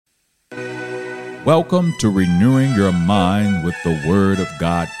Welcome to Renewing Your Mind with the Word of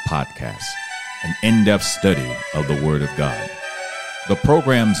God podcast, an in-depth study of the Word of God. The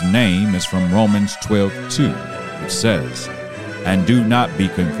program's name is from Romans 12:2, which says, "And do not be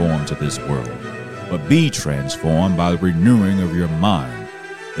conformed to this world, but be transformed by the renewing of your mind,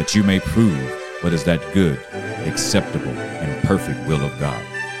 that you may prove what is that good, acceptable, and perfect will of God."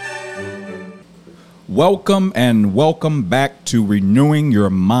 Welcome and welcome back to Renewing Your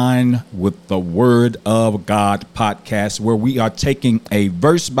Mind with the Word of God podcast, where we are taking a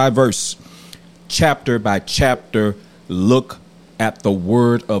verse by verse, chapter by chapter look at the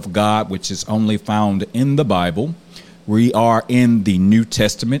Word of God, which is only found in the Bible. We are in the New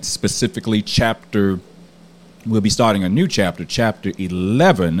Testament, specifically we'll be starting a new chapter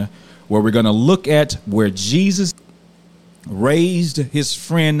 11, where we're going to look at where Jesus raised his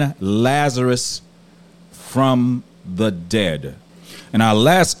friend Lazarus from the dead. In our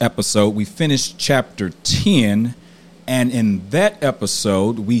last episode, we finished chapter 10, and in that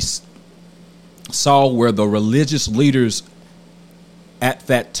episode, we saw where the religious leaders at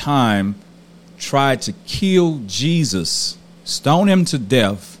that time tried to kill Jesus, stone him to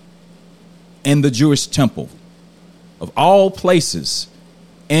death in the Jewish temple. Of all places,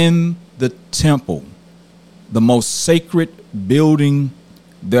 in the temple, the most sacred building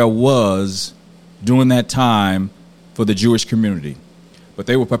there was during that time for the Jewish community. But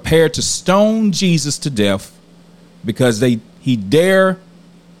they were prepared to stone Jesus to death because he dare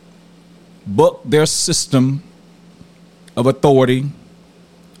buck their system of authority,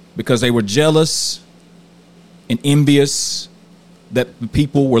 because they were jealous and envious that the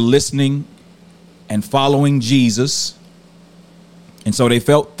people were listening and following Jesus. And so they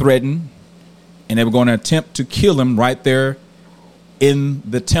felt threatened, and they were going to attempt to kill him right there in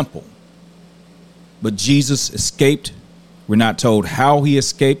the temple. But Jesus escaped. We're not told how he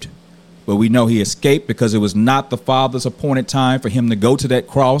escaped, but we know he escaped because it was not the Father's appointed time for him to go to that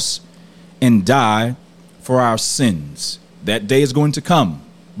cross and die for our sins. That day is going to come,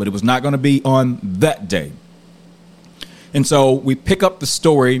 but it was not going to be on that day. And so we pick up the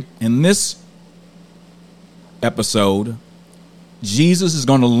story in this episode. Jesus is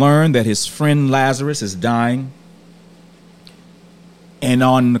going to learn that his friend Lazarus is dying. And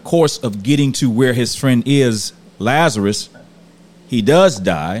on the course of getting to where his friend is, Lazarus, he does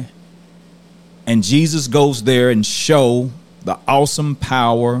die. And Jesus goes there and show the awesome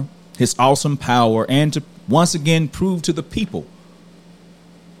power, his awesome power, and to once again prove to the people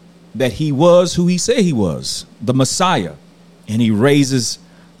that he was who he said he was, the Messiah. And he raises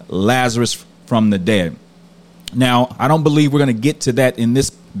Lazarus from the dead. Now, I don't believe we're going to get to that in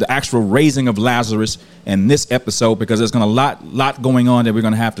the actual raising of Lazarus in this episode, because there's going to lot going on that we're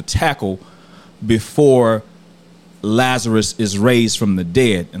going to have to tackle before Lazarus is raised from the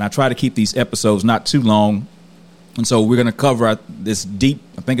dead. And I try to keep these episodes not too long. And so we're going to cover this deep,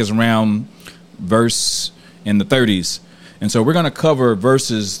 I think it's around verse in the 30s. And so we're going to cover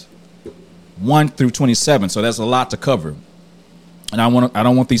verses 1 through 27. So that's a lot to cover. And I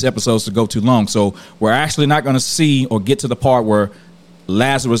don't want these episodes to go too long. So we're actually not going to see or get to the part where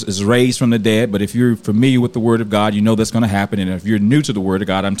Lazarus is raised from the dead. But if you're familiar with the Word of God, you know that's going to happen. And if you're new to the Word of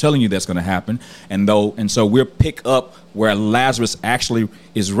God, I'm telling you that's going to happen. And so we'll pick up where Lazarus actually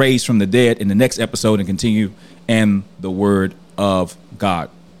is raised from the dead in the next episode and continue in the Word of God.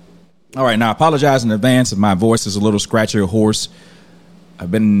 All right. Now, I apologize in advance if my voice is a little scratchy or hoarse.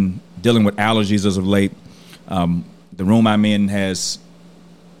 I've been dealing with allergies as of late. The room I'm in has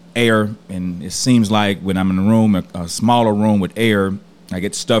air, and it seems like when I'm in a room, a smaller room with air, I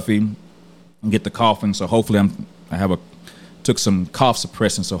get stuffy and get the coughing. So hopefully took some cough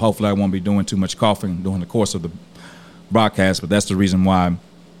suppressant, so hopefully I won't be doing too much coughing during the course of the broadcast. But that's the reason why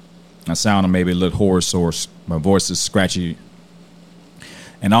I sound maybe a little hoarse or my voice is scratchy.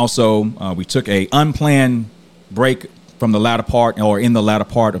 And also, we took a unplanned break from the latter part, or in the latter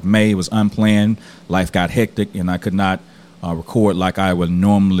part of May. It was unplanned. Life got hectic, and I could not record like I would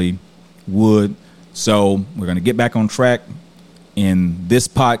normally would. So we're going to get back on track in this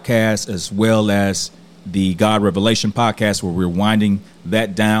podcast, as well as the God Revelation podcast, where we're winding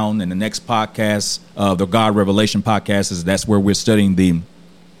that down. And the next podcast, the God Revelation podcast, that's where we're studying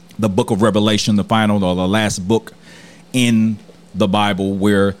the book of Revelation, the final or the last book in the Bible,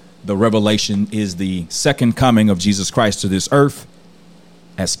 where the Revelation is the second coming of Jesus Christ to this earth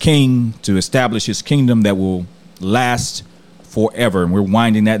as king, to establish his kingdom that will last forever. And we're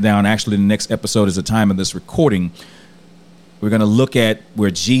winding that down. Actually, the next episode is the time of this recording. We're going to look at where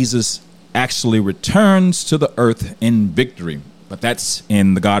Jesus actually returns to the earth in victory. But that's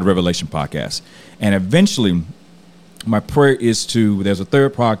in the God Revelation podcast. And eventually, my prayer is there's a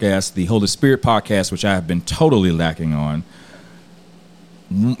third podcast, the Holy Spirit podcast, which I have been totally lacking on.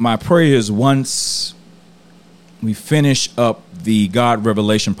 My prayer is once we finish up the God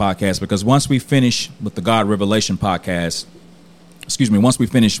Revelation podcast, because once we finish with the God Revelation podcast, once we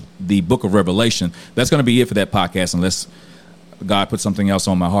finish the book of Revelation, that's going to be it for that podcast, unless God put something else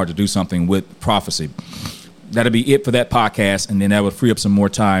on my heart to do something with prophecy. That'll be it for that podcast, and then that would free up some more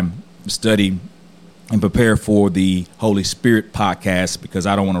time to study and prepare for the Holy Spirit podcast, because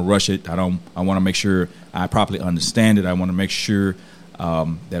I don't want to rush it. I want to make sure I properly understand it. I want to make sure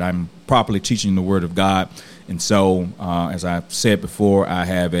that I'm properly teaching the Word of God. And so, as I've said before, I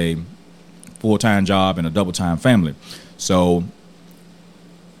have a full-time job and a double-time family. So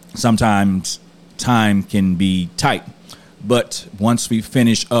sometimes time can be tight. But once we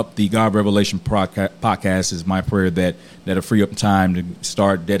finish up the God Revelation podcast, is my prayer that'll free up time to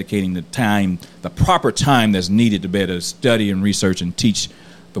start dedicating the proper time that's needed to better study and research and teach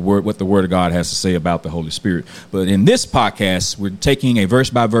what the Word of God has to say about the Holy Spirit. But in this podcast, we're taking a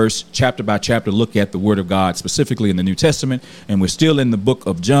verse by verse, chapter by chapter look at the Word of God, specifically in the New Testament. And we're still in the book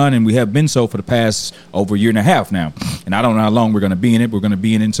of John, and we have been so for the past over a year and a half now. And I don't know how long we're going to be in it. We're going to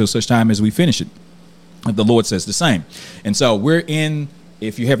be in it until such time as we finish it. The Lord says the same. And so we're in,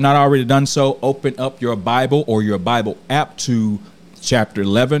 if you have not already done so, open up your Bible or your Bible app to chapter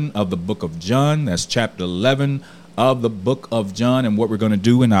 11 of the book of John. That's chapter 11 of the book of John. And what we're going to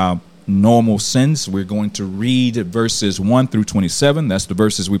do in our normal sense, we're going to read verses 1 through 27. That's the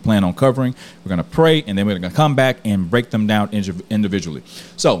verses we plan on covering. We're going to pray, and then we're going to come back and break them down individually.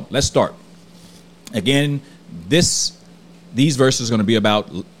 So let's start. Again, these verses are going to be about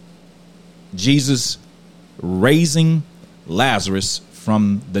Jesus raising Lazarus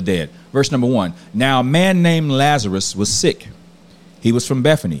from the dead. Verse number 1. Now a man named Lazarus was sick. He was from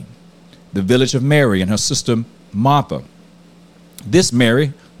Bethany, the village of Mary and her sister Martha. This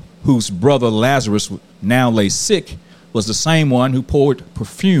Mary, whose brother Lazarus now lay sick, was the same one who poured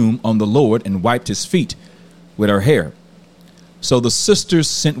perfume on the Lord and wiped his feet with her hair. So the sisters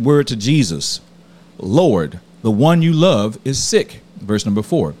sent word to Jesus, Lord, the one you love is sick. Verse number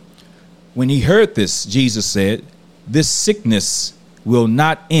 4. When he heard this, Jesus said, this sickness will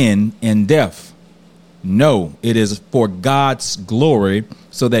not end in death. No, it is for God's glory,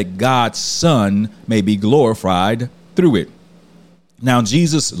 so that God's Son may be glorified through it. Now,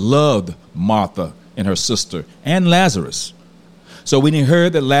 Jesus loved Martha and her sister and Lazarus. So when he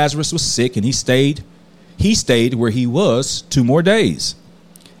heard that Lazarus was sick, and he stayed where he was 2 more days.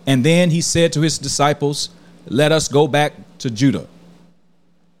 And then he said to his disciples, let us go back to Judah.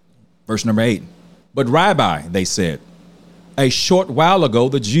 Verse number 8. But Rabbi, they said, a short while ago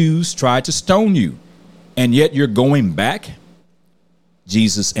the Jews tried to stone you, and yet you're going back?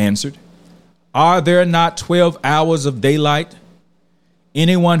 Jesus answered, are there not 12 hours of daylight?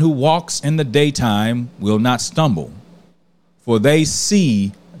 Anyone who walks in the daytime will not stumble, for they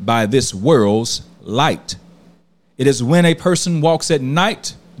see by this world's light. It is when a person walks at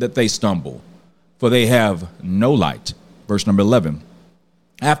night that they stumble, for they have no light. Verse number 11.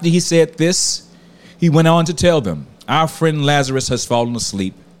 After he said this, he went on to tell them, our friend Lazarus has fallen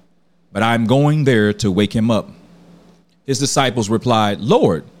asleep, but I'm going there to wake him up. His disciples replied,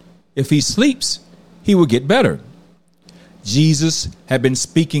 Lord, if he sleeps, he will get better. Jesus had been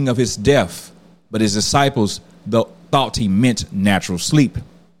speaking of his death, but his disciples thought he meant natural sleep.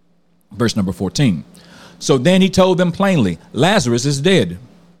 Verse number 14. So then he told them plainly, Lazarus is dead,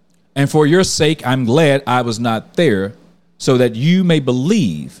 and for your sake I'm glad I was not there, so that you may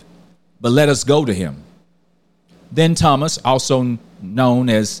believe, but let us go to him. Then Thomas, also known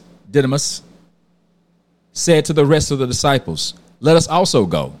as Didymus, said to the rest of the disciples, let us also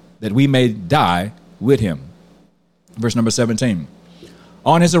go, that we may die with him. Verse number 17.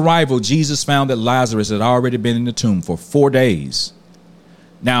 On his arrival, Jesus found that Lazarus had already been in the tomb for 4 days.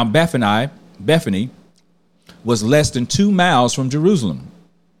 Now Bethany was less than 2 miles from Jerusalem,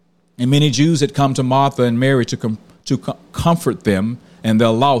 and many Jews had come to Martha and Mary to comfort them and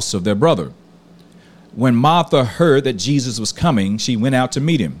the loss of their brother. When Martha heard that Jesus was coming, she went out to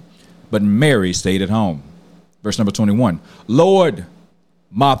meet him, but Mary stayed at home. Verse number 21. Lord,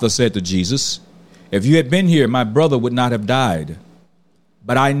 Martha said to Jesus, if you had been here, my brother would not have died.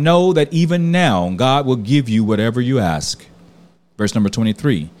 But I know that even now God will give you whatever you ask. Verse number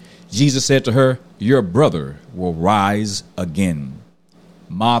 23. Jesus said to her, your brother will rise again.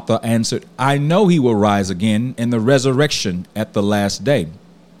 Martha answered, I know he will rise again in the resurrection at the last day.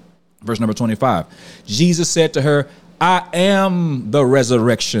 Verse number 25. Jesus said to her, I am the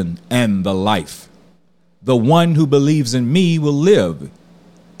resurrection and the life. The one who believes in me will live,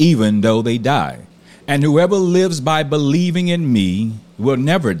 even though they die. And whoever lives by believing in me will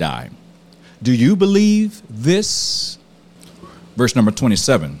never die. Do you believe this? Verse number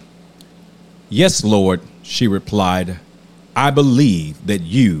 27. Yes, Lord, she replied, I believe that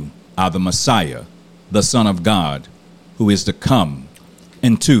you are the Messiah, the Son of God, who is to come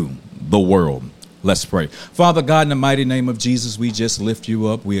into the world. Let's pray. Father God, in the mighty name of Jesus, we just lift you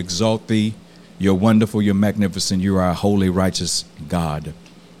up. We exalt thee. You're wonderful. You're magnificent. You are our holy, righteous God.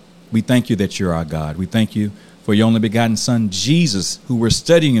 We thank you that you're our God. We thank you for your only begotten Son, Jesus, who we're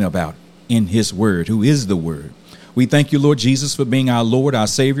studying about in his word, who is the word. We thank you, Lord Jesus, for being our Lord, our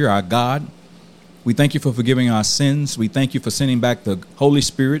Savior, our God. We thank you for forgiving our sins. We thank you for sending back the Holy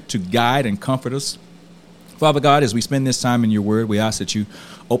Spirit to guide and comfort us. Father God, as we spend this time in your word, we ask that you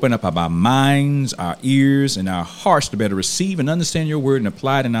open up our minds, our ears, and our hearts to better receive and understand your word and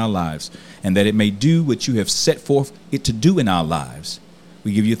apply it in our lives, and that it may do what you have set forth it to do in our lives.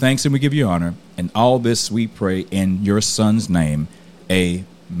 We give you thanks and we give you honor. And all this we pray in your Son's name.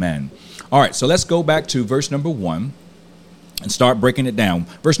 Amen. All right, so let's go back to verse number 1 and start breaking it down.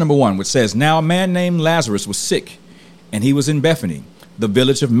 Verse number 1, which says, Now a man named Lazarus was sick, and he was in Bethany, the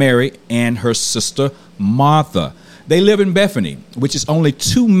village of Mary and her sister Martha. They live in Bethany, which is only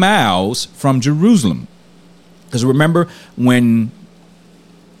 2 miles from Jerusalem. Because remember, when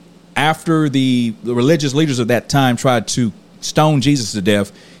after the religious leaders of that time tried to stone Jesus to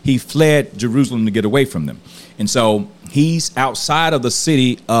death, he fled Jerusalem to get away from them. And so he's outside of the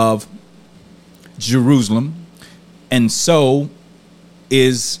city of Jerusalem. And so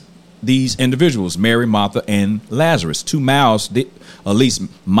is these individuals, Mary, Martha, and Lazarus. 2 miles, at least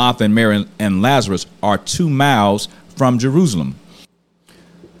Martha and Mary and Lazarus are 2 miles from Jerusalem.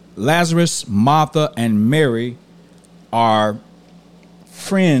 Lazarus, Martha, and Mary are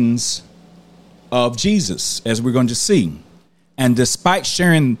friends of Jesus, as we're going to see. And despite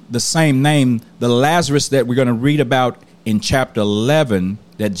sharing the same name, the Lazarus that we're going to read about in chapter 11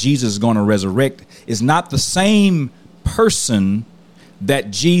 that Jesus is going to resurrect is not the same person that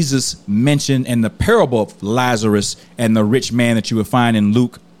Jesus mentioned in the parable of Lazarus and the rich man that you will find in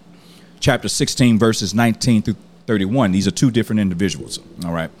Luke chapter 16, verses 19 through 31. These are 2 different individuals.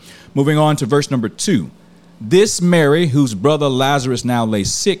 All right. Moving on to verse number 2. This Mary, whose brother Lazarus now lay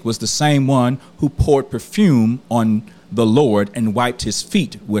sick, was the same one who poured perfume on the Lord and wiped his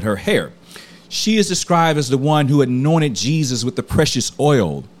feet with her hair. She is described as the one who anointed Jesus with the precious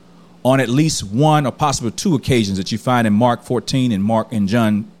oil on at least 1 or possibly 2 occasions that you find in Mark 14 and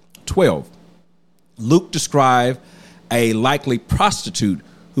John 12. Luke described a likely prostitute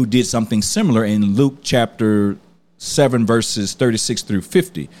who did something similar in Luke chapter 7, verses 36 through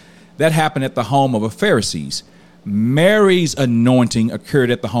 50. That happened at the home of a Pharisee. Mary's anointing occurred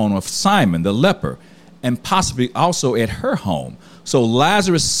at the home of Simon the leper, and possibly also at her home. So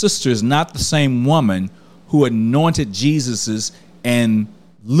Lazarus' sister is not the same woman who anointed Jesus's and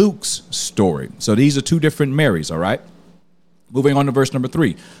Luke's story. So these are 2 different Marys, all right? Moving on to verse number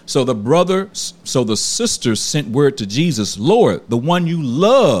 3. So the sisters sent word to Jesus, Lord, the one you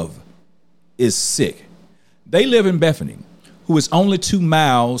love is sick. They live in Bethany, who is only 2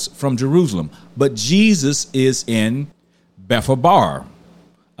 miles from Jerusalem, but Jesus is in Bethabara,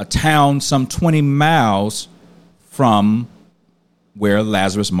 a town some 20 miles from where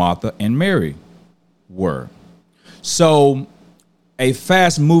Lazarus, Martha, and Mary were. So a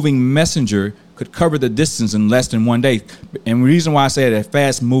fast-moving messenger could cover the distance in less than 1 day. And the reason why I say a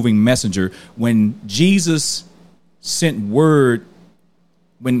fast-moving messenger, when Jesus sent word,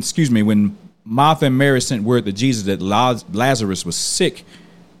 when Martha and Mary sent word to Jesus that Lazarus was sick,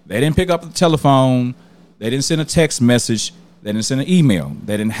 they didn't pick up the telephone, they didn't send a text message, they didn't send an email.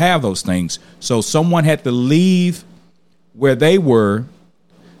 They didn't have those things. So someone had to leave where they were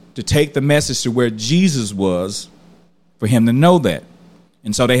to take the message to where Jesus was for him to know that.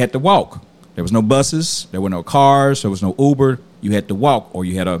 And so they had to walk. There was no buses. There were no cars. There was no Uber. You had to walk, or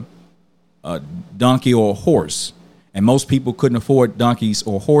you had a donkey or a horse. And most people couldn't afford donkeys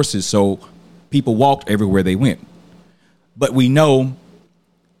or horses, so people walked everywhere they went. But we know,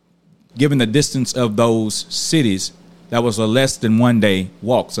 given the distance of those cities, that was a less than 1 day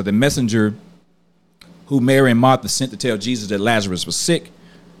walk. So the messenger who Mary and Martha sent to tell Jesus that Lazarus was sick,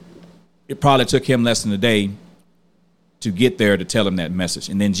 it probably took him less than a day to get there to tell him that message.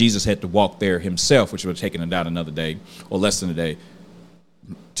 And then Jesus had to walk there himself, which would have taken about another day or less than a day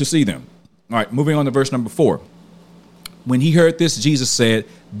to see them. All right, moving on to verse number 4. When he heard this, Jesus said,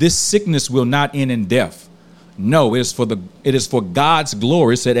 this sickness will not end in death. No, it is for God's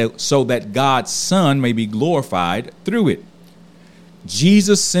glory, so that God's Son may be glorified through it.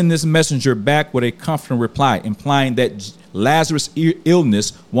 Jesus sent this messenger back with a comforting reply, implying that Lazarus'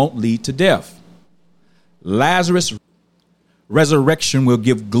 illness won't lead to death. Lazarus' resurrection will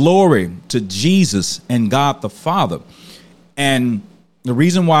give glory to Jesus and God the Father. And the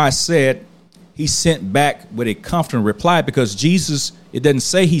reason why I said he sent back with a comforting reply, because Jesus, it doesn't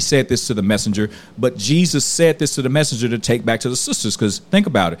say he said this to the messenger, but Jesus said this to the messenger to take back to the sisters. Because think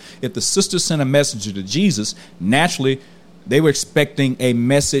about it. If the sisters sent a messenger to Jesus, naturally, they were expecting a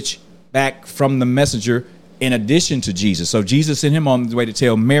message back from the messenger in addition to Jesus. So Jesus sent him on the way to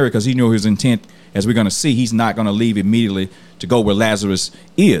tell Mary, because he knew his intent, as we're going to see, he's not going to leave immediately to go where Lazarus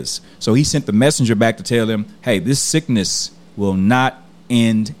is. So he sent the messenger back to tell them, hey, this sickness will not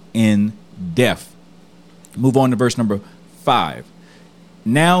end in death. Move on to verse number 5.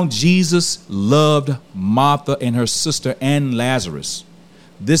 Now Jesus loved Martha and her sister and Lazarus.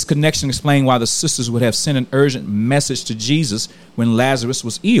 This connection explained why the sisters would have sent an urgent message to Jesus when Lazarus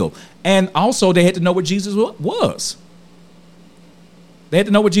was ill. And also they had to know what Jesus was. They had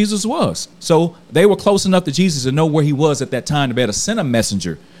to know what Jesus was. So they were close enough to Jesus to know where he was at that time to be able to send a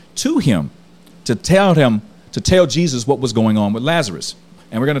messenger to him to tell Jesus what was going on with Lazarus.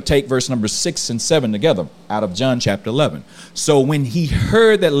 And we're going to take verse number 6 and 7 together out of John chapter 11. So when he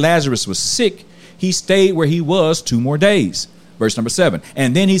heard that Lazarus was sick, he stayed where he was 2 more days. Verse number 7.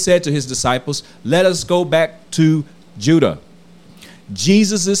 And then he said to his disciples, let us go back to Judah.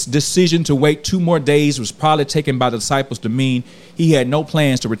 Jesus' decision to wait 2 more days was probably taken by the disciples to mean he had no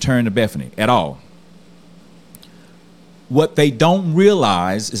plans to return to Bethany at all. What they don't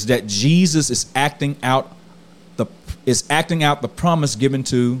realize is that Jesus is acting out the promise given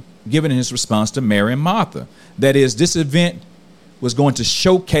in his response to Mary and Martha. That is, this event was going to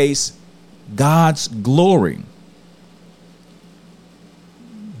showcase God's glory.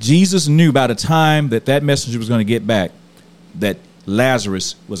 Jesus knew by the time that messenger was going to get back that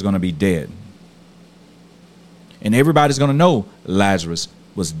Lazarus was going to be dead. And everybody's going to know Lazarus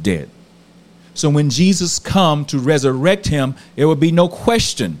was dead. So when Jesus come to resurrect him, there will be no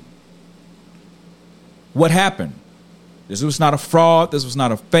question what happened. This was not a fraud. This was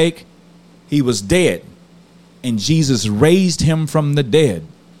not a fake. He was dead. And Jesus raised him from the dead.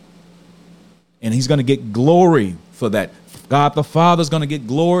 And he's going to get glory for that. God the Father is going to get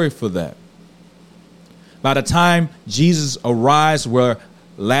glory for that. By the time Jesus arrives where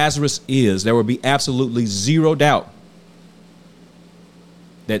Lazarus is, there will be absolutely zero doubt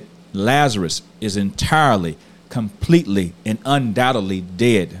that Lazarus is entirely, completely, and undoubtedly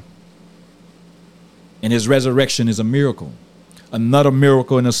dead. And his resurrection is a miracle. Another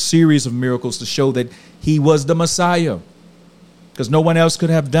miracle in a series of miracles to show that he was the Messiah, because no one else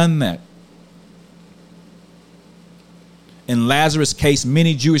could have done that. In Lazarus' case,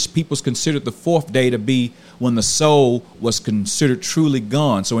 many Jewish peoples considered the 4th day to be when the soul was considered truly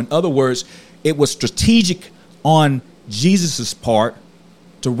gone. So in other words, it was strategic on Jesus's part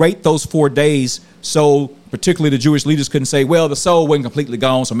to wait those 4 days, so particularly the Jewish leaders couldn't say, well, the soul wasn't completely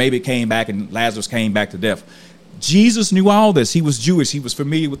gone, so maybe it came back and Lazarus came back to death. Jesus knew all this. He was Jewish. He was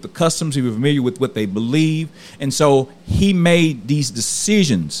familiar with the customs. He was familiar with what they believe. And so he made these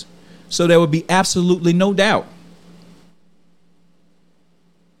decisions so there would be absolutely no doubt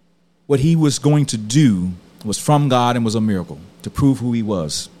what he was going to do was from God and was a miracle to prove who he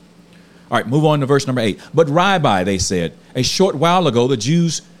was. All right, move on to verse number 8. But Rabbi, they said, a short while ago, the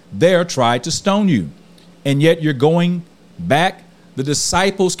Jews there tried to stone you, and yet you're going back. The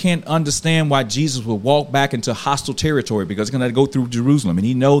disciples can't understand why Jesus would walk back into hostile territory, because he's going to go through Jerusalem. And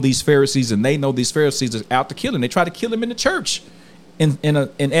he know these Pharisees, and they know these Pharisees are out to kill him. They try to kill him in the church, in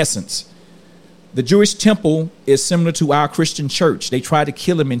essence. The Jewish temple is similar to our Christian church. They tried to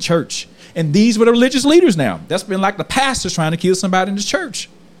kill him in church. And these were the religious leaders now. That's been like the pastors trying to kill somebody in the church.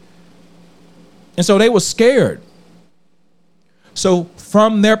 And so they were scared. So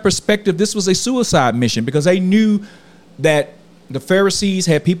from their perspective, this was a suicide mission, because they knew that the Pharisees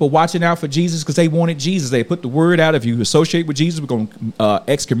had people watching out for Jesus because they wanted Jesus. They put the word out, if you associate with Jesus, we're going to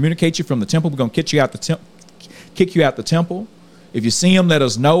excommunicate you from the temple. We're going to kick you out the temple. If you see him, let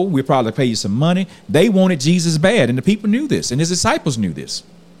us know. We'll probably pay you some money. They wanted Jesus bad, and the people knew this, and his disciples knew this.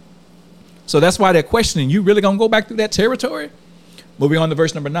 So that's why they're questioning, you really going to go back through that territory? Moving on to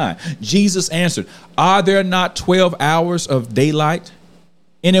verse number 9. Jesus answered, are there not 12 hours of daylight?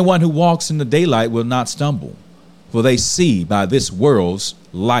 Anyone who walks in the daylight will not stumble, for they see by this world's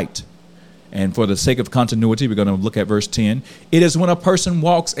light. And for the sake of continuity, we're going to look at verse 10. It is when a person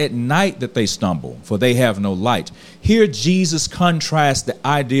walks at night that they stumble, for they have no light. Here Jesus contrasts the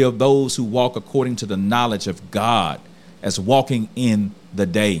idea of those who walk according to the knowledge of God as walking in the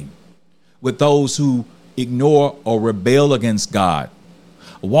day, with those who ignore or rebel against God.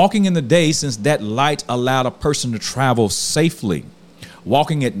 Walking in the day, since that light allowed a person to travel safely.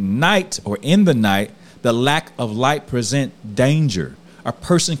 Walking at night or in the night The lack of light presents danger. A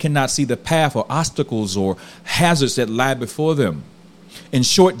person cannot see the path or obstacles or hazards that lie before them. In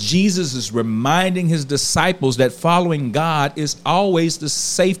short, Jesus is reminding his disciples that following God is always the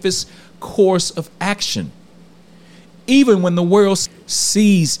safest course of action, even when the world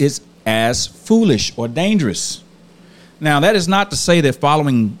sees it as foolish or dangerous. Now, that is not to say that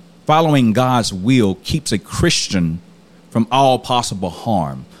following God's will keeps a Christian from all possible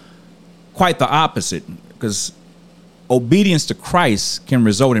harm. Quite the opposite, because obedience to Christ can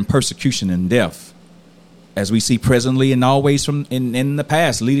result in persecution and death, as we see presently and always in the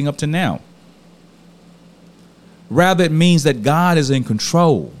past leading up to now. Rather, it means that God is in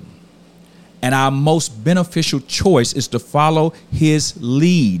control, and our most beneficial choice is to follow his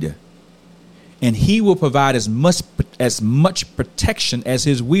lead. And he will provide as much protection as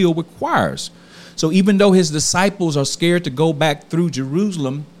his will requires. So even though his disciples are scared to go back through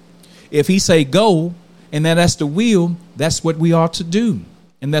Jerusalem, if he say go, and that's the will, that's what we ought to do.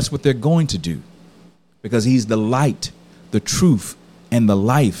 And that's what they're going to do. Because he's the light, the truth, and the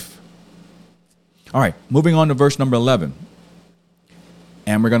life. All right, moving on to verse number 11.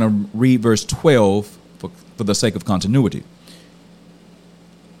 And we're going to read verse 12 for the sake of continuity.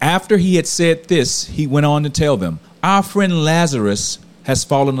 After he had said this, he went on to tell them, our friend Lazarus has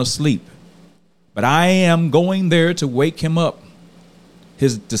fallen asleep, but I am going there to wake him up.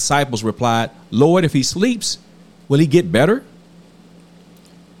 His disciples replied, Lord, if he sleeps, will he get better?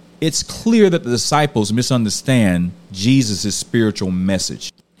 It's clear that the disciples misunderstand Jesus' spiritual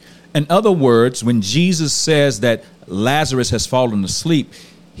message. In other words, when Jesus says that Lazarus has fallen asleep,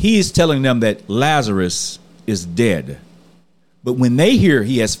 he is telling them that Lazarus is dead. But when they hear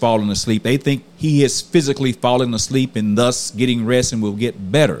he has fallen asleep, they think he has physically fallen asleep and thus getting rest and will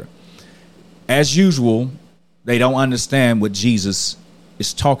get better. As usual, they don't understand what Jesus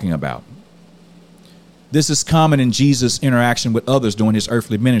is talking about. This is common in Jesus' interaction with others during his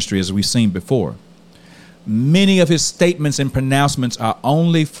earthly ministry, as we've seen before. Many of his statements and pronouncements are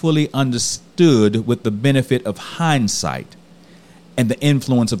only fully understood with the benefit of hindsight and the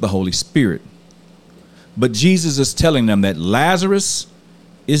influence of the Holy Spirit. But Jesus is telling them that Lazarus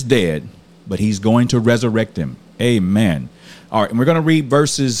is dead, but he's going to resurrect him. Amen. All right, and we're going to read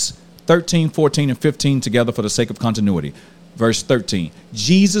verses 13, 14, and 15 together for the sake of continuity. Verse 13,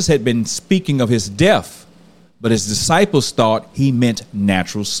 Jesus had been speaking of his death, but his disciples thought he meant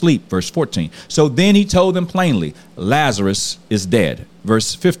natural sleep. Verse 14, so then he told them plainly, Lazarus is dead.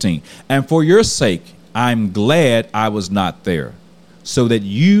 Verse 15, and for your sake, I'm glad I was not there, so that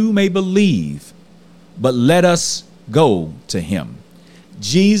you may believe, but let us go to him.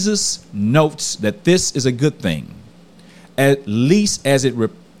 Jesus notes that this is a good thing, at least as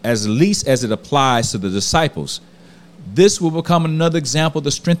it applies to the disciples. This will become another example to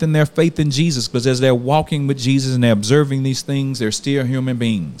strengthen their faith in Jesus, because as they're walking with Jesus and they're observing these things, they're still human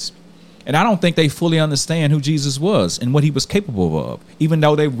beings. And I don't think they fully understand who Jesus was and what he was capable of, even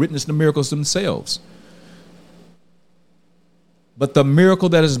though they've witnessed the miracles themselves. But the miracle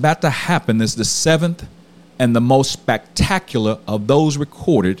that is about to happen is the seventh and the most spectacular of those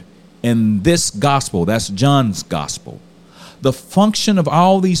recorded in this gospel. That's John's gospel. The function of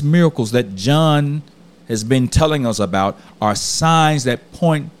all these miracles that John has been telling us about are signs that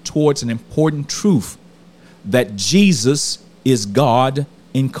point towards an important truth, that Jesus is God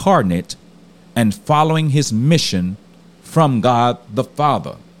incarnate and following his mission from God the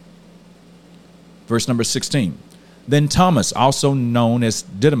Father. Verse number 16. Then Thomas, also known as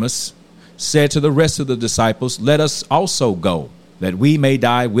Didymus, said to the rest of the disciples, let us also go, that we may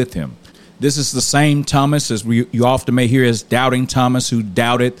die with him. This is the same Thomas as you often may hear as doubting Thomas, who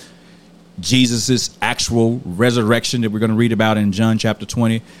doubted Jesus' actual resurrection that we're going to read about in John chapter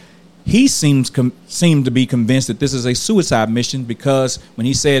 20. He seemed to be convinced that this is a suicide mission, because when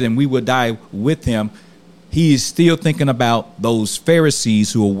he said, and we will die with him, he is still thinking about those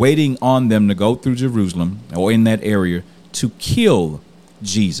Pharisees who are waiting on them to go through Jerusalem or in that area to kill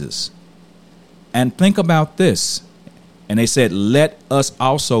Jesus. And think about this. And they said, let us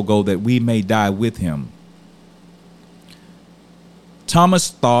also go that we may die with him. Thomas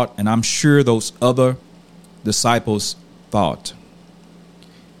thought, and I'm sure those other disciples thought,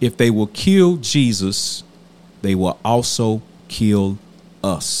 if they will kill Jesus, they will also kill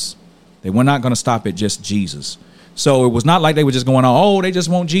us. They were not going to stop at just Jesus. So it was not like they were just going on, oh, they just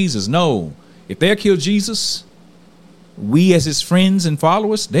want Jesus. No, if they'll kill Jesus, we as his friends and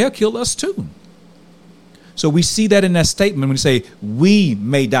followers, they'll kill us too. So we see that in that statement when we say we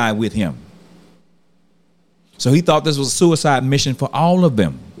may die with him. So he thought this was a suicide mission for all of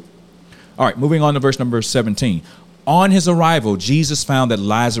them. All right, moving on to verse number 17. On his arrival, Jesus found that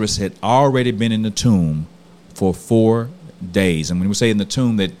Lazarus had already been in the tomb for 4 days. And when we say in the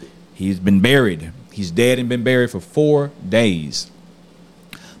tomb, that he's been buried, he's dead and been buried for 4 days.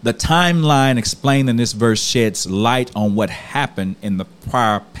 The timeline explained in this verse sheds light on what happened in the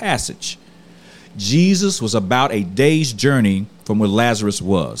prior passage. Jesus was about a day's journey from where Lazarus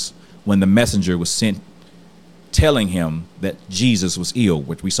was when the messenger was sent telling him that Jesus was ill,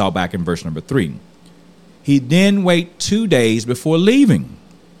 which we saw back in verse number 3. He then waited 2 days before leaving,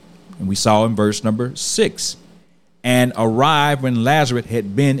 and we saw in verse number 6, and arrived when Lazarus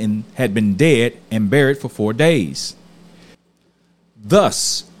had been dead and buried for 4 days.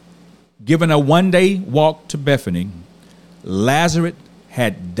 Thus, given a one-day walk to Bethany, Lazarus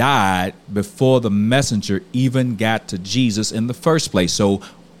had died before the messenger even got to Jesus in the first place. So,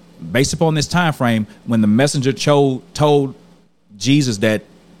 based upon this time frame, when the messenger told Jesus that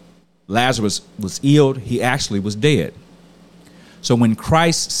Lazarus was ill, he actually was dead. So when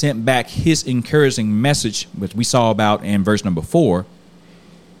Christ sent back his encouraging message, which we saw about in verse number 4,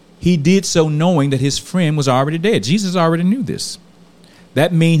 he did so knowing that his friend was already dead. Jesus already knew this.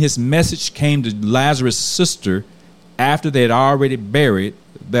 That means his message came to Lazarus' sister after they had already buried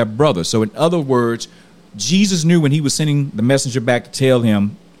their brother. So in other words, Jesus knew when he was sending the messenger back to tell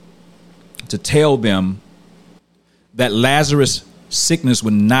them that Lazarus' sickness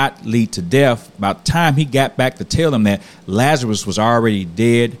would not lead to death. About the time he got back to tell them that, Lazarus was already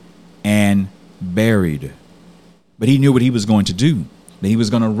dead and buried. But he knew what he was going to do. That he was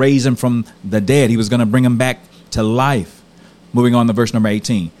going to raise him from the dead. He was going to bring him back to life. Moving on to verse number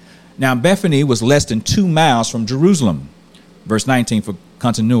 18. Now Bethany was less than 2 miles from Jerusalem. Verse 19 for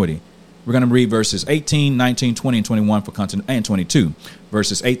continuity. We're going to read verses 18, 19, 20, and 21 for continuity, and 22.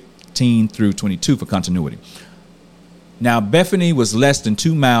 Verses 18 through 22 for continuity. Now Bethany was less than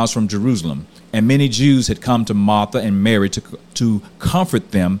 2 miles from Jerusalem, and many Jews had come to Martha and Mary to comfort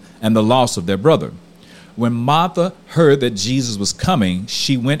them and the loss of their brother. When Martha heard that Jesus was coming,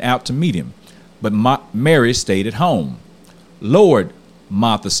 she went out to meet him, but Mary stayed at home. Lord,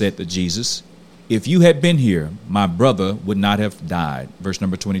 Martha said to Jesus, if you had been here, my brother would not have died. Verse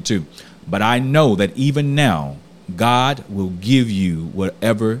number 22. But I know that even now, God will give you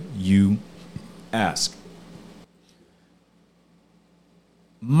whatever you ask.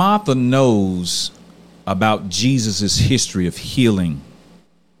 Martha knows about Jesus' history of healing.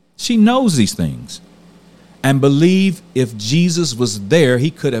 She knows these things and believed if Jesus was there,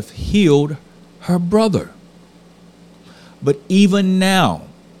 he could have healed her brother. But even now,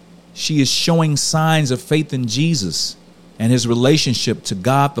 she is showing signs of faith in Jesus and his relationship to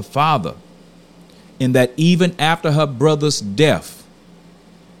God the Father, in that even after her brother's death,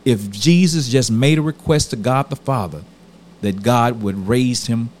 if Jesus just made a request to God the Father, that God would raise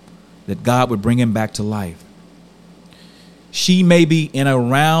him, that God would bring him back to life. She may be in a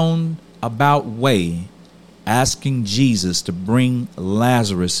roundabout way asking Jesus to bring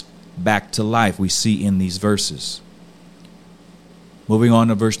Lazarus back to life, we see in these verses. Moving on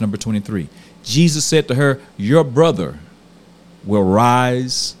to verse number 23. Jesus said to her, your brother will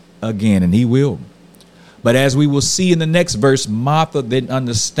rise again, and he will. But as we will see in the next verse, Martha didn't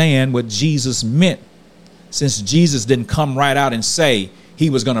understand what Jesus meant, since Jesus didn't come right out and say he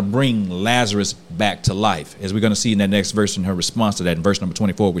was going to bring Lazarus back to life, as we're going to see in that next verse in her response to that, in verse number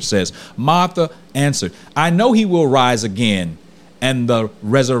 24, which says, Martha answered, I know he will rise again and the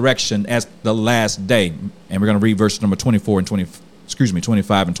resurrection at the last day. And we're going to read verse number 25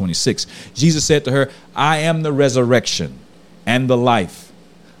 and 26. Jesus said to her, I am the resurrection and the life.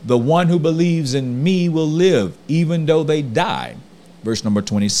 The one who believes in me will live even though they die. Verse number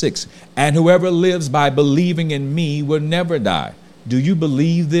 26. And whoever lives by believing in me will never die. Do you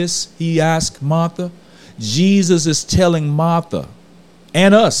believe this? He asked Martha. Jesus is telling Martha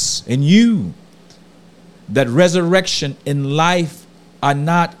and us and you that resurrection and life are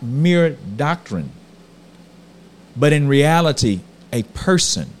not mere doctrine, but in reality, a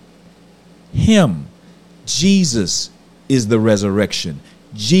person. Him, Jesus, is the resurrection.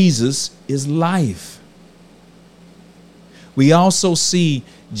 Jesus is life. We also see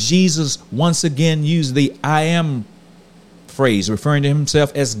Jesus once again use the I am phrase, referring to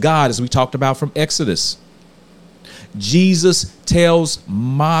himself as God, as we talked about from Exodus. Jesus tells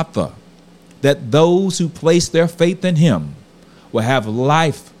Martha that those who place their faith in him will have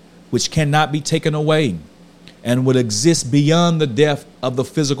life which cannot be taken away and will exist beyond the death of the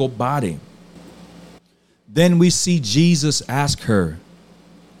physical body. Then we see Jesus ask her,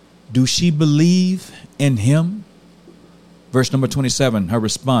 do she believe in him? Verse number 27, her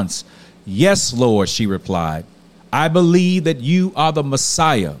response, yes, Lord, she replied. I believe that you are the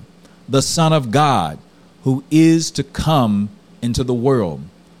Messiah, the Son of God, who is to come into the world.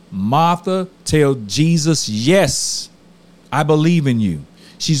 Martha tells Jesus, yes, I believe in you.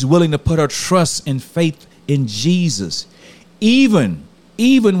 She's willing to put her trust and faith in Jesus, even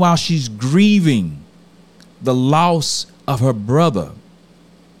while she's grieving the loss of her brother,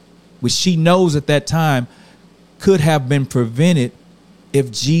 which she knows at that time could have been prevented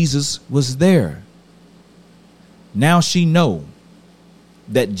if Jesus was there. Now she knows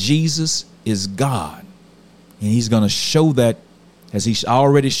that Jesus is God, and he's going to show that, as he's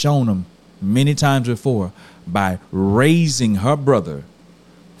already shown them many times before, by raising her brother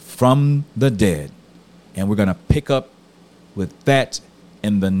from the dead. And we're going to pick up with that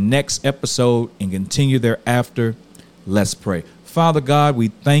in the next episode and continue thereafter. Let's pray. Father God, we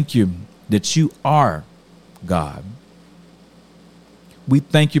thank you that you are God. We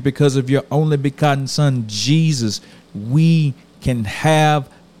thank you because of your only begotten Son, Jesus. We can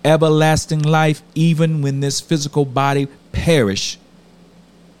have everlasting life even when this physical body perish.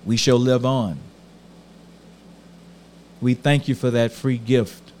 We shall live on. We thank you for that free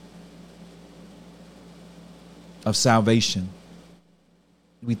gift of salvation.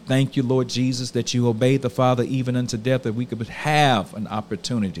 We thank you, Lord Jesus, that you obeyed the Father even unto death, that we could have an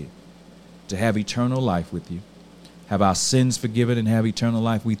opportunity to have eternal life with you, have our sins forgiven, and have eternal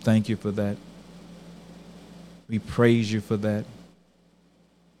life. We thank you for that. We praise you for that.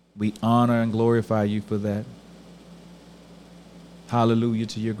 We honor and glorify you for that. Hallelujah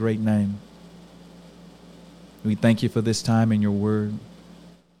to your great name. We thank you for this time in your word.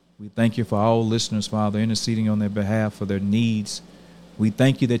 We thank you for all listeners, Father, interceding on their behalf for their needs. We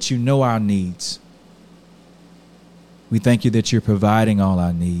thank you that you know our needs. We thank you that you're providing all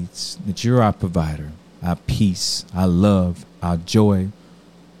our needs, that you're our provider, our peace, our love, our joy.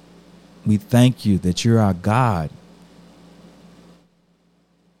 We thank you that you're our God.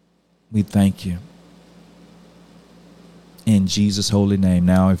 We thank you. In Jesus' holy name.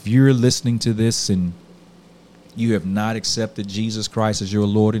 Now, if you're listening to this and you have not accepted Jesus Christ as your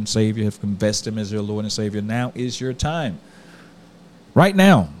Lord and Savior, have confessed him as your Lord and Savior, now is your time. Right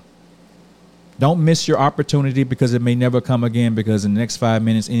now. Don't miss your opportunity, because it may never come again, because in the next 5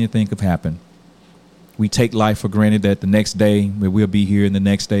 minutes, anything could happen. We take life for granted that the next day we'll be here, and the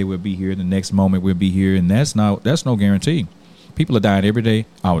next day we'll be here, and the next moment we'll be here, and that's no guarantee. People are dying every day,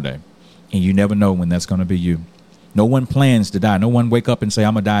 all day, and you never know when that's going to be you. No one plans to die. No one wake up and say,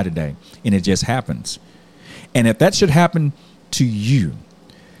 I'm going to die today, and it just happens. And if that should happen to you,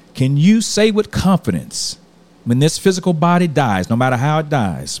 can you say with confidence, when this physical body dies, no matter how it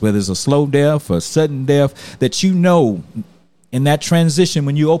dies, whether it's a slow death or a sudden death, that you know in that transition,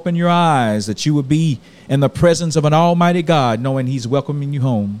 when you open your eyes, that you will be in the presence of an almighty God, knowing he's welcoming you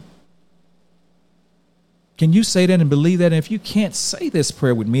home? Can you say that and believe that? And if you can't, say this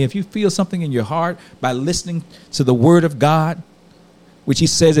prayer with me. If you feel something in your heart by listening to the word of God, which he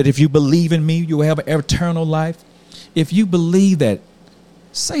says that if you believe in me, you will have eternal life. If you believe that,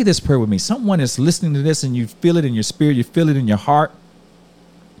 say this prayer with me. Someone is listening to this and you feel it in your spirit, you feel it in your heart,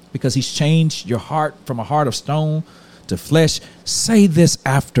 because he's changed your heart from a heart of stone to flesh. Say this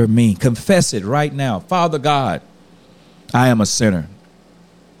after me. Confess it right now. Father God, I am a sinner.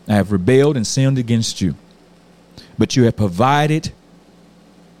 I have rebelled and sinned against you, but you have provided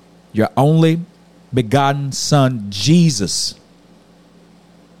your only begotten Son, Jesus,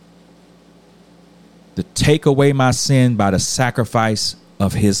 to take away my sin by the sacrifice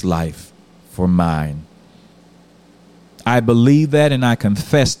of his life for mine. I believe that, and I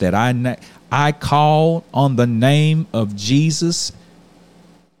confess that. I call on the name of Jesus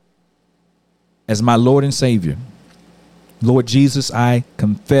as my Lord and Savior. Lord Jesus, I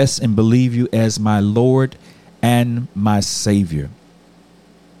confess and believe you as my Lord and my Savior.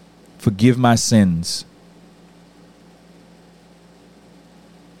 Forgive my sins.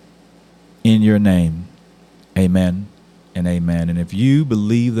 In your name, amen and amen. And if you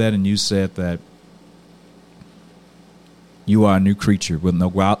believe that and you said that, you are a new creature,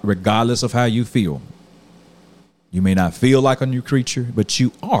 regardless of how you feel. You may not feel like a new creature, but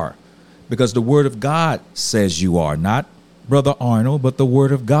you are, because the word of God says you are. Not Brother Arnold, but the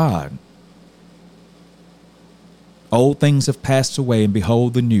word of God. Old things have passed away, and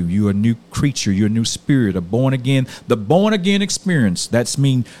behold the new. You are a new creature. You're a new spirit, a born again. The born again experience. That's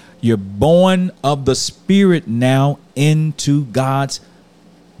mean you're born of the Spirit now into God's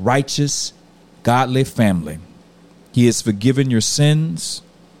righteous, godly family. He has forgiven your sins.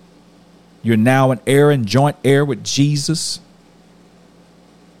 You're now an heir and joint heir with Jesus.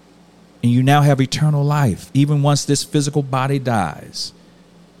 And you now have eternal life, even once this physical body dies.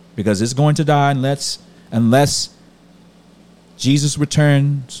 Because it's going to die unless Jesus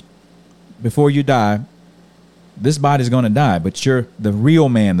returns before you die. This body's going to die, but you're the real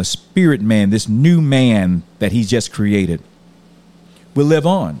man, the spirit man, this new man that he just created will live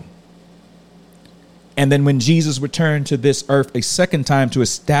on. And then when Jesus returned to this earth a second time to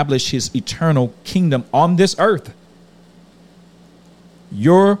establish his eternal kingdom on this earth,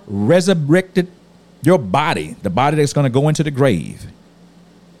 your resurrected, your body, the body that's going to go into the grave,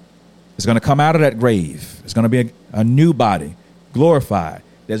 is going to come out of that grave. It's going to be a new body, glorified,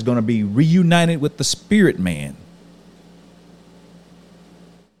 that's going to be reunited with the spirit man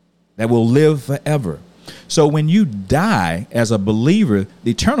that will live forever. So when you die as a believer,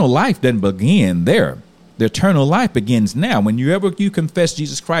 the eternal life doesn't begin there. The eternal life begins now. Whenever you confess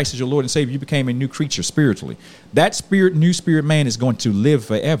Jesus Christ as your Lord and Savior, you became a new creature spiritually. That spirit, new spirit man is going to live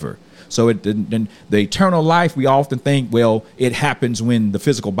forever. So the eternal life, we often think, well, it happens when the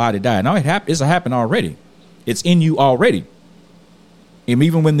physical body dies. No, it's happened already. It's in you already. And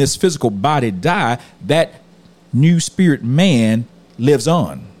even when this physical body dies, that new spirit man lives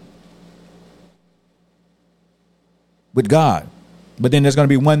on with God. But then there's going to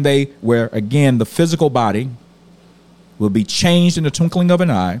be one day where, again, the physical body will be changed in the twinkling of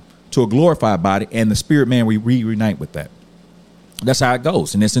an eye to a glorified body, and the spirit man will reunite with that. That's how it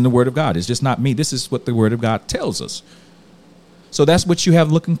goes, and it's in the Word of God. It's just not me. This is what the Word of God tells us. So that's what you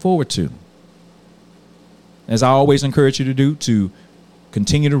have looking forward to. As I always encourage you to do, to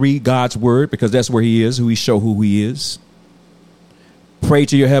continue to read God's Word, because that's where he is, who he is. Pray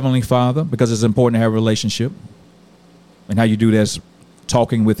to your Heavenly Father, because it's important to have a relationship. And how you do that is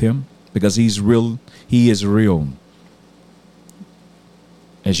talking with him, because he's real. He is real.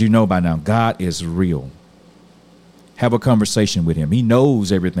 As you know by now, God is real. Have a conversation with him. He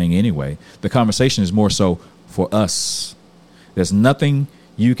knows everything anyway. The conversation is more so for us. There's nothing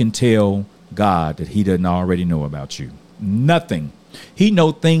you can tell God that he doesn't already know about you. Nothing. He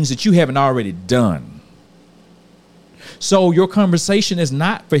knows things that you haven't already done. So your conversation is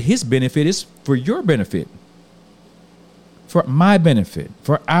not for his benefit. It's for your benefit. For my benefit,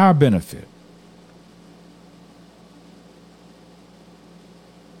 for our benefit.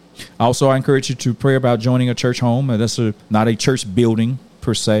 Also, I encourage you to pray about joining a church home. That's not a church building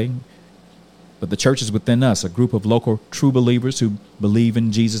per se, but the church is within us, a group of local true believers who believe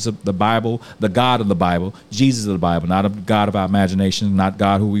in Jesus of the Bible, the God of the Bible, Jesus of the Bible, not a God of our imagination, not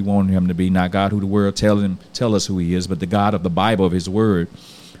God who we want him to be, not God who the world tell us who he is, but the God of the Bible, of his word.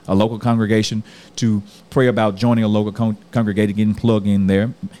 A local congregation to pray about joining a local congregation, getting plugged in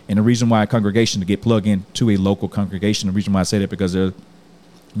there. And the reason why a congregation to get plugged into a local congregation, the reason why I say that, because there are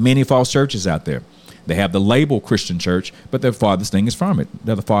many false churches out there. They have the label Christian church, but their farthest thing is from it.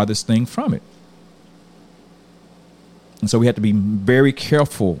 They're the farthest thing from it. And so we have to be very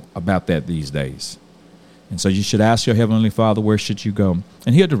careful about that these days. And so you should ask your Heavenly Father, where should you go?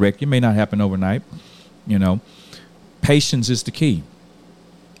 And he'll direct you. It may not happen overnight. You know, patience is the key.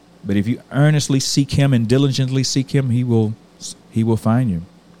 But if you earnestly seek him and diligently seek him, he will find you.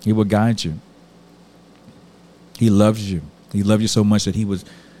 He will guide you. He loves you. He loved you so much that he would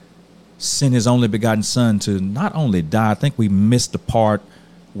send his only begotten son to not only die. I think we missed the part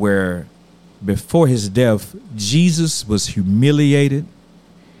where before his death, Jesus was humiliated.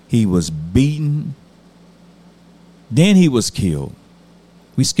 He was beaten. Then he was killed.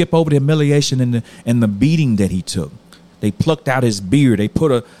 We skip over the humiliation and the beating that he took. They plucked out his beard. They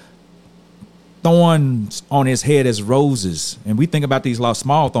put a thorns on his head as roses. And we think about these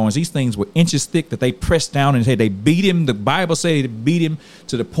small thorns. These things were inches thick that they pressed down in his head. They beat him. The Bible says they beat him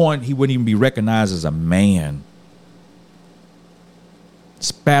to the point he wouldn't even be recognized as a man.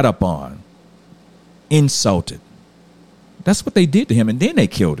 Spat upon. Insulted. That's what they did to him. And then they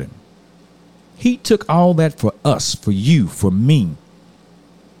killed him. He took all that for us, for you, for me.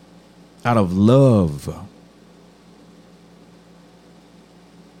 Out of love.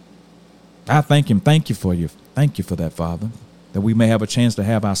 I thank him. Thank you for that, Father, that we may have a chance to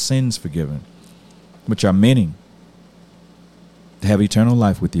have our sins forgiven, which are many, to have eternal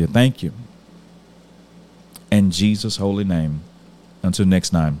life with you. Thank you. In Jesus' holy name. Until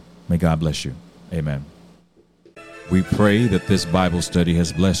next time, may God bless you. Amen. We pray that this Bible study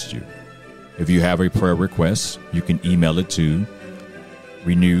has blessed you. If you have a prayer request, you can email it to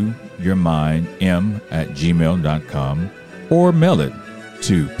renewyourmindm@gmail.com or mail it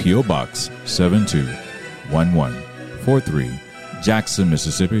to P.O. Box 721143, Jackson,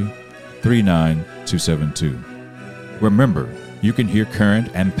 Mississippi 39272. Remember, you can hear current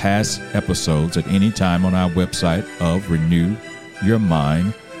and past episodes at any time on our website of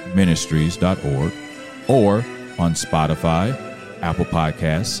renewyourmindministries.org or on Spotify, Apple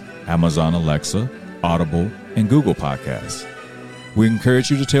Podcasts, Amazon Alexa, Audible, and Google Podcasts. We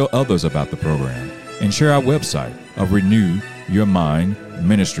encourage you to tell others about the program. and share our website of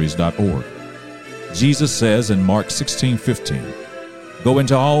renewyourmindministries.org. Jesus says in Mark 16:15, "Go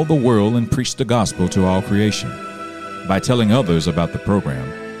into all the world and preach the gospel to all creation." By telling others about the program,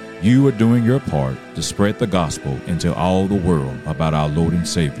 you are doing your part to spread the gospel into all the world about our Lord and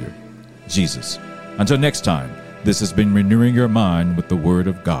Savior, Jesus. Until next time, this has been Renewing Your Mind with the Word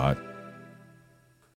of God.